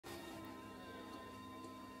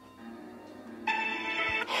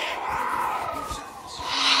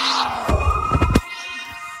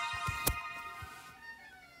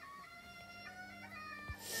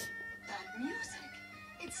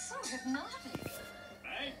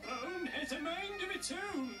My bone has a mind of its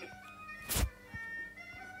own.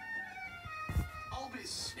 I'll be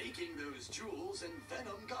sneaking those jewels and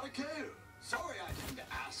Venom gotta go. Sorry I didn't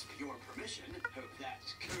ask your permission. Hope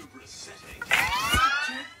that's Cobra setting.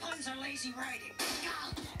 Puns are lazy writing.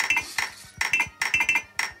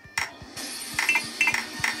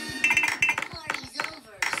 Party's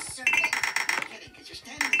over, serpent. I'm kidding, because you're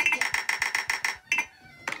standing in the gap.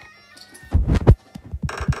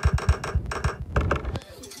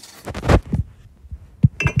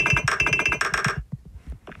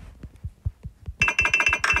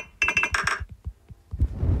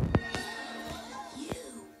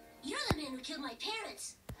 You're the man who killed my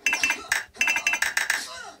parents.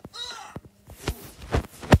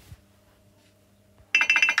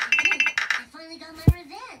 I finally got my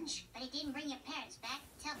revenge. But it didn't bring your parents back.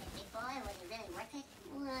 Tell me, big boy, was it really worth it?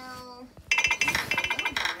 Well, I got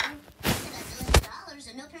billions of dollars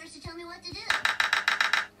and no parents to tell me what to do.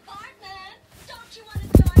 Bartman, don't you want to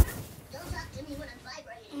join us? Don't talk to me when I'm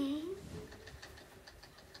vibrating.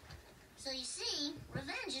 So you see,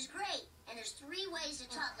 revenge is great, and there's 3 ways to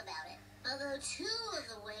talk about it. Although 2 of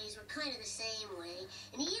the ways were kind of the same way,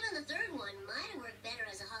 and even the 3rd one might have worked better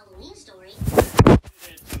as a Halloween story.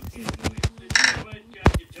 That's okay, boys. The 2 of us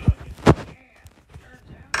got to talking.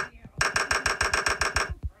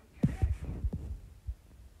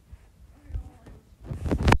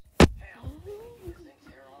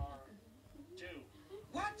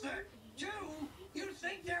 What the? 2? You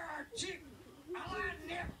think there are 2? I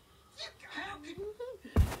never. How could...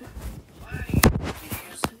 Why? It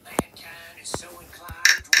is that mankind is so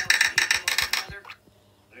inclined towards people of another.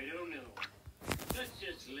 I don't know. Let's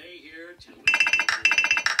just lay here till we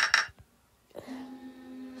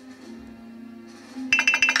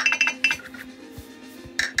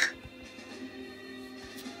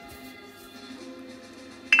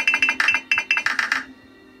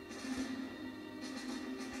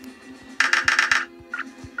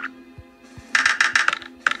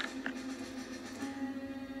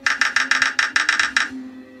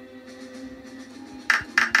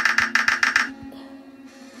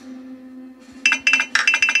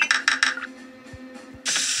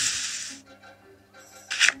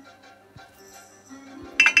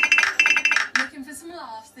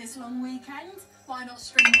this long weekend, why not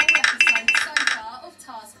stream all episodes so far of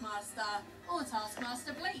Taskmaster or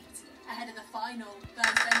Taskmaster Bleaked ahead of the final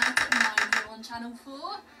Thursday night at 9 here on Channel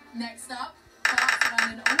 4. Next up, Bart's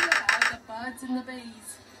learning all about the birds and the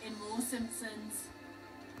bees in more Simpsons.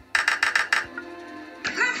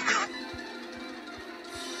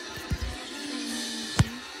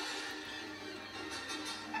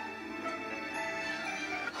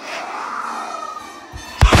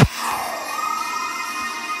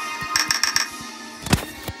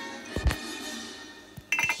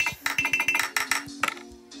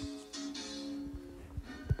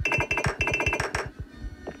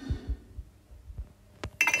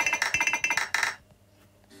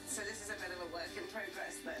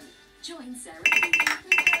 Join Sarah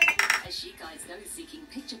as she guides those seeking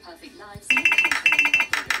picture-perfect lives in the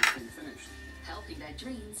country, helping their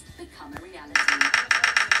dreams become a reality.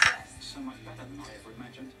 So much better than I ever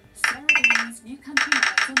imagined. Sarah Bean's New Country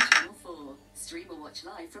Lives on Channel 4. Stream or watch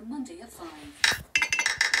live from Monday at 5. An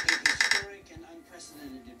historic and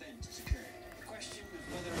unprecedented event has occurred. The question of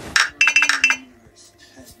whether or not there are alien on Earth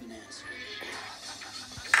has been answered.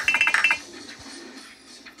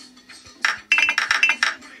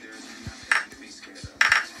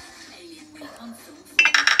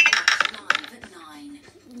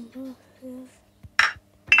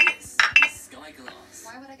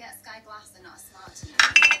 Why would I get Sky Glass and not a smart TV?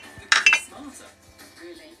 Because it's smarter.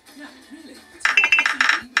 Really? Yeah, really. It's 4K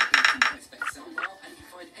TV with built-in high-spec soundbar, and you can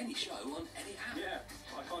find any show on any app. Yeah,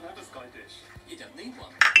 I can't have a Sky Dish. You don't need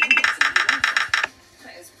one. It all works over your Wi-Fi.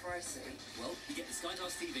 That is pricey. Well, you get the Sky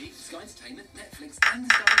Glass TV, Sky Entertainment, Netflix, and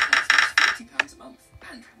the Sky Plus for £40 a month.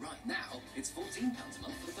 And right now, it's £14 a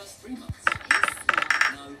month for the first 3 months. It's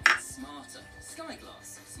smart. No, it's smarter. Sky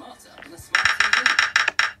Glass. Smarter than a smart TV.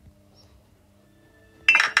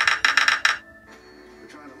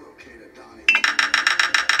 Trying to locate a Donnie.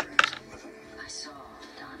 I saw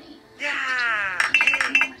Donnie. Yeah! I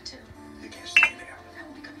wanted to. You can't stay there. I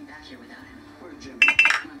won't be coming back here without him. Where's Jimmy?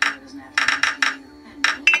 My brother doesn't have to answer to you. And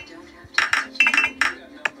you don't have to answer to me. You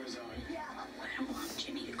got numbers on. Yeah. I don't want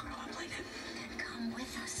Jimmy to grow up like him. Then come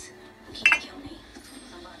with us. He can kill me.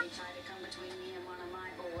 Somebody tried to come between me and one of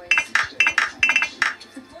my boys.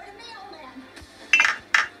 The boy of the old man.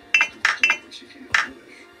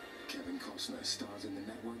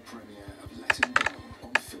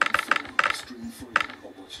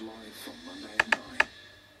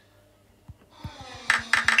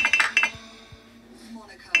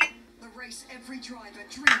 driver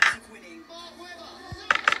dreams of winning.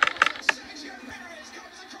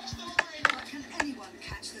 But can anyone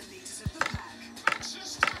catch the leaders of the pack?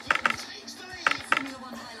 Formula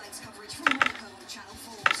One highlights coverage from Monaco on Channel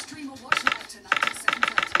 4. Stream or watch live tonight at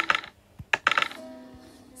 7:30.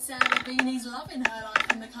 Sarah Beanie's loving her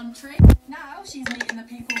life in the country. Now she's meeting the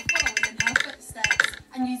people following in her footsteps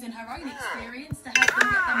and using her own experience to help them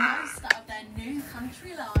get the most out of their new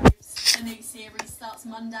country lives. The new series starts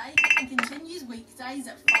Monday and continues weekdays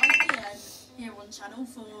at 5 p.m. here on Channel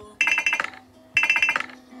 4.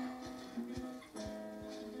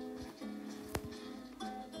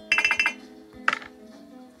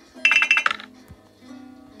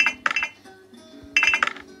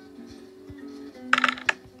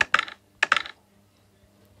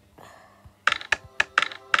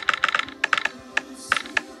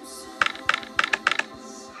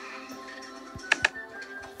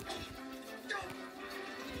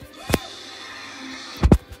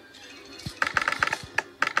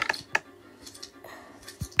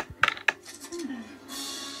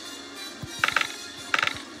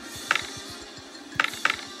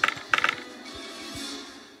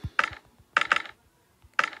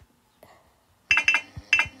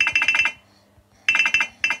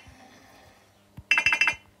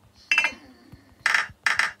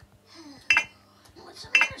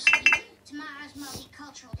 Tomorrow's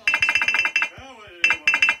multicultural day at school. Oh, what do they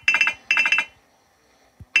want?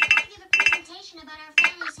 I gotta give a presentation about our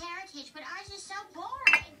family's heritage, but ours is so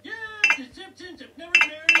boring. Yeah, the Simpsons have never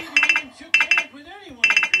married or even shook hands with anyone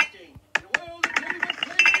interesting. In a world of paper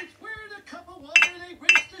plates, where the cup of water they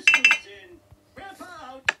rinse the scoops in. Grandpa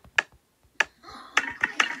out. Oh,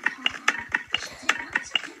 Grandpa. We should take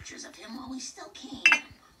lots of pictures of him while we still can.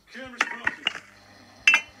 Camera's broken.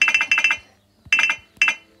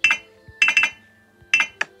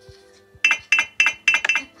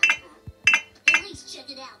 At least check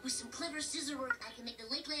it out. With some clever scissor work, I can make the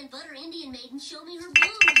Lakeland Butter Indian maiden show me her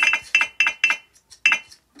boobs.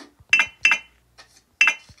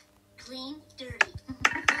 Clean, dirty.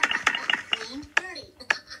 Clean, dirty.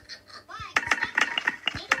 Why?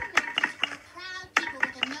 Native Americans are proud people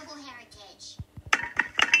with a noble heritage. A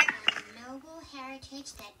noble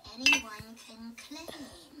heritage that anyone can claim.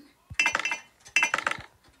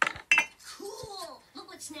 Cool! Look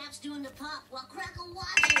what Snap's doing to Pop while Crackle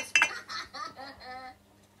watches.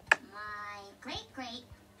 My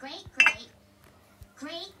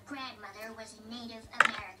great-great-great-great-grandmother was a Native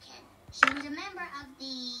American. She was a member of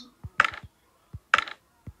the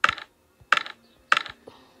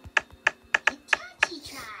Hitachi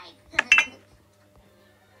tribe.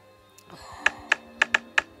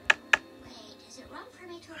 Wait, is it wrong for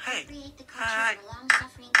me to appropriate the culture of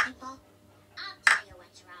long-suffering people? I'll tell you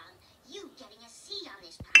what's wrong. You getting a seat on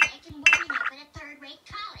this project and winding up at a third-rate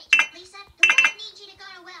college. Lisa, the world needs you to go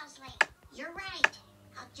to Wellesley. You're right.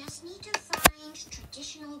 I'll just need to find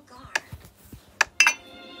traditional garb.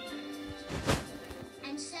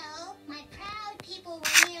 And so, my proud people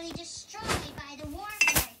were nearly destroyed by the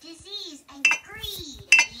warfare, disease, and greed of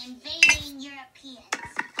the invading Europeans.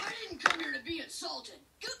 I didn't come here to be insulted.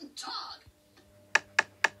 Guten Tag.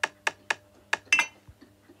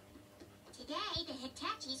 Today, the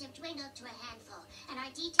Hitachis have dwindled to a handful, and our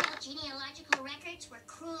detailed genealogical records were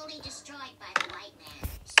cruelly destroyed by the white man.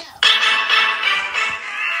 So...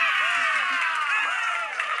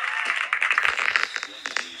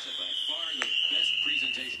 Lisa, by far the best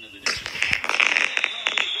presentation of the day.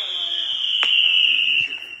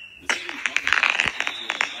 The city's multi-cultural council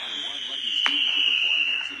has found one lucky student to perform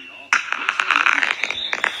at City Hall. This will be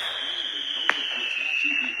recognized as one of the noble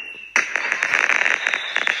Hitachi people.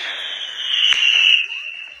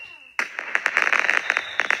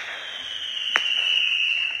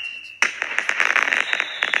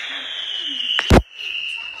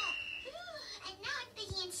 And now I'm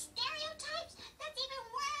thinking in stereotypes? That's even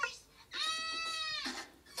worse! Ah!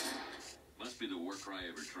 Must be the war cry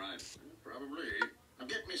of her tribe. Probably. Now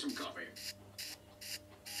get me some coffee.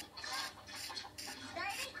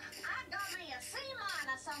 Daddy, I got me a C-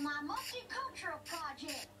 on my multicultural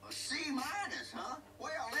project. A C-, huh?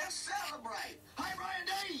 Well, let's celebrate. Hi, Brian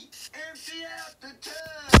D. Empty out the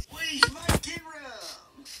tub. We smoking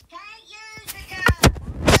rum. Can't use the gun.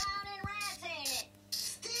 Drowning rats in it.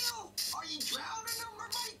 Still, are you drowning them or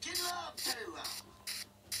making love to them?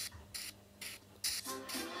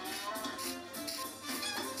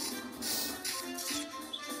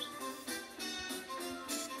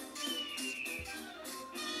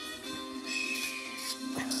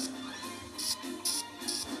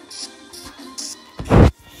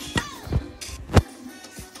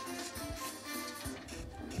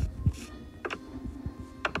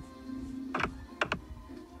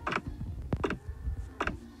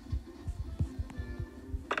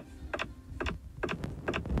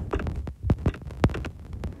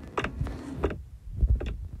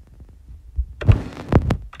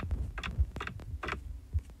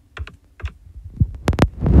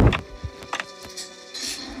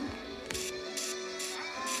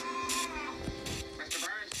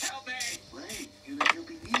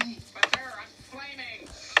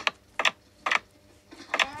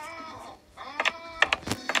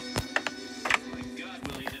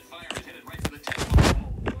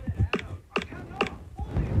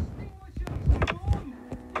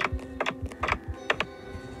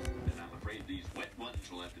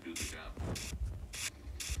 will have to do the job.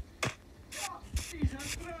 These are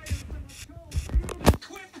trials of a cold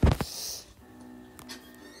equip.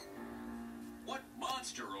 What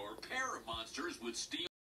monster or pair of monsters would steal